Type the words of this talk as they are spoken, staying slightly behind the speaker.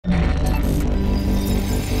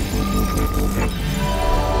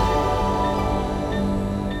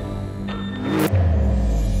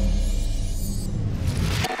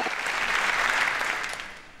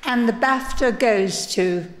And the BAFTA goes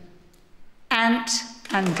to Ant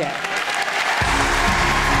and Dec.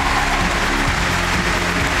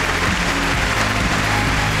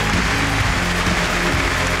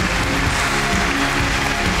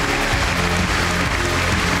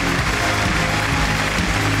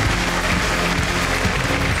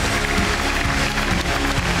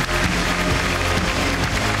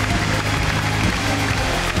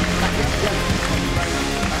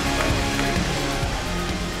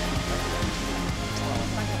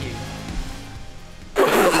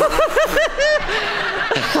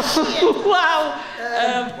 Wow.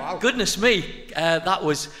 Wow! Goodness me, that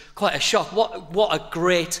was quite a shock. What a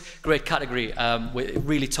great category.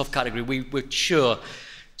 Really tough category. We were sure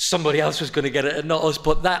somebody else was going to get it and not us,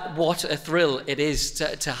 but what a thrill it is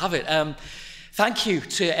to have it. Thank you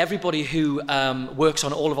to everybody who works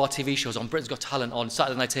on all of our TV shows, on Britain's Got Talent, on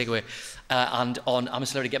Saturday Night Takeaway, and on I'm a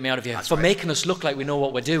Celebrity, Get Me Out of Here, for making us look like we know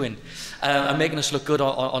what we're doing, and making us look good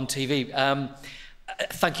on TV.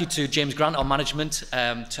 Thank you to James Grant, our management,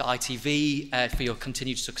 to ITV for your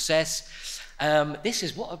continued success. This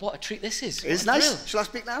is what a treat this is. It's nice. Shall I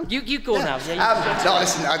speak now? You go now. Yeah, no,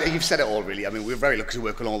 listen, you've said it all, really. I mean, we're very lucky to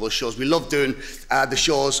work on all those shows. We love doing the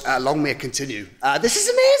shows. Long may it continue. This is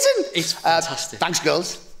amazing. It's fantastic. Thanks,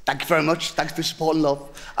 girls. Thank you very much. Thanks for your support and love.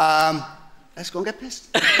 Let's go and get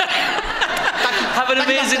pissed. Have an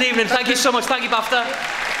amazing evening. Thank you so much. Thank you,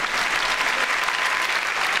 BAFTA.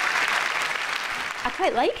 I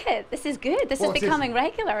quite like it. This is good. This is becoming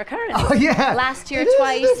regular occurrence. Oh, yeah. Last year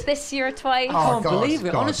twice, this year twice. I can't believe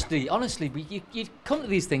it. Honestly, you come to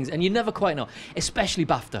these things and you never quite know, especially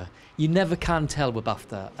BAFTA. You never can tell with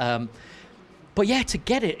BAFTA. But yeah, to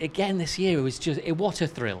get it again this year, it was just, what a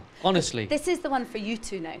thrill, honestly. This is the one for you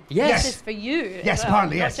two now. Yes. This is for you. Yes,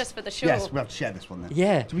 apparently, yes. Not just for the show. Yes, we have to share this one then.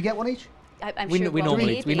 Yeah. Do we get one each? I'm we sure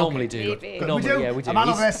normally do. Maybe. We normally do. Yeah, we do. A man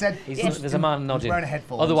over there said, there's a man nodding. Wearing a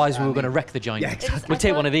headphones. Otherwise, we were going to wreck the joint. Yeah, exactly. We'll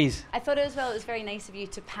take one of these. I thought as well it was very nice of you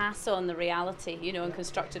to pass on the reality, and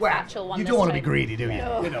constructed factual one. You don't want to be greedy, do you?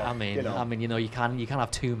 No. I mean, you can't have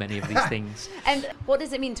too many of these things. And what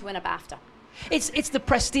does it mean to win a BAFTA? It's the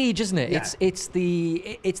prestige, isn't it? Yeah. It's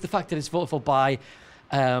the fact that it's voted for by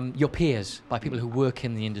your peers, by people who work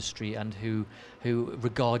in the industry and who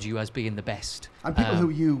regard you as being the best. And people who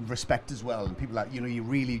you respect as well, and people that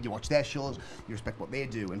you watch their shows, you respect what they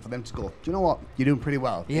do, and for them to go, do you know what, you're doing pretty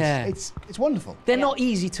well. Yeah, it's wonderful. They're not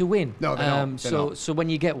easy to win. No, they're not. So when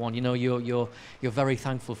you get one, you're very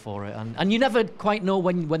thankful for it, and you never quite know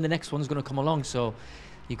when the next one's going to come along. So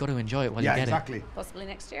you've got to enjoy it while you get it. Possibly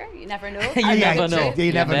next year. You never know. You never know.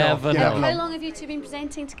 You never know. How long have you two been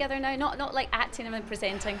presenting together now? Not like acting and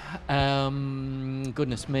presenting.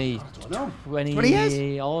 Goodness me. I don't know. 20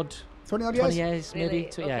 years? Odd. 20 odd 20 years? years, maybe.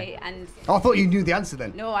 Really? Okay. And I thought you knew the answer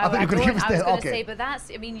then. No, I thought you were going to give us the... I was going to say, but that's...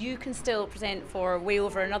 I mean, you can still present for way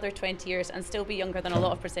over another 20 years and still be younger than a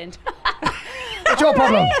lot of presenters. What's your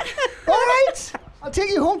problem? All right. I'll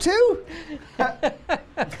take you home too. that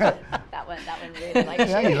one really likes you.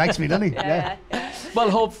 Yeah, he likes me, doesn't he? Yeah. Well,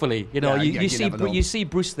 hopefully, you see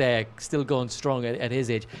Bruce there still going strong at his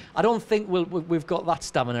age. I don't think we've got that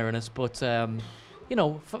stamina in us, but for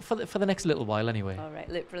the next little while anyway. All right,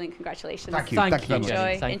 look, brilliant, congratulations. Thank you.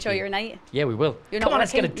 Enjoy your night. Yeah, we will. You're Come not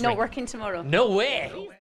on, working. Not working tomorrow. No way.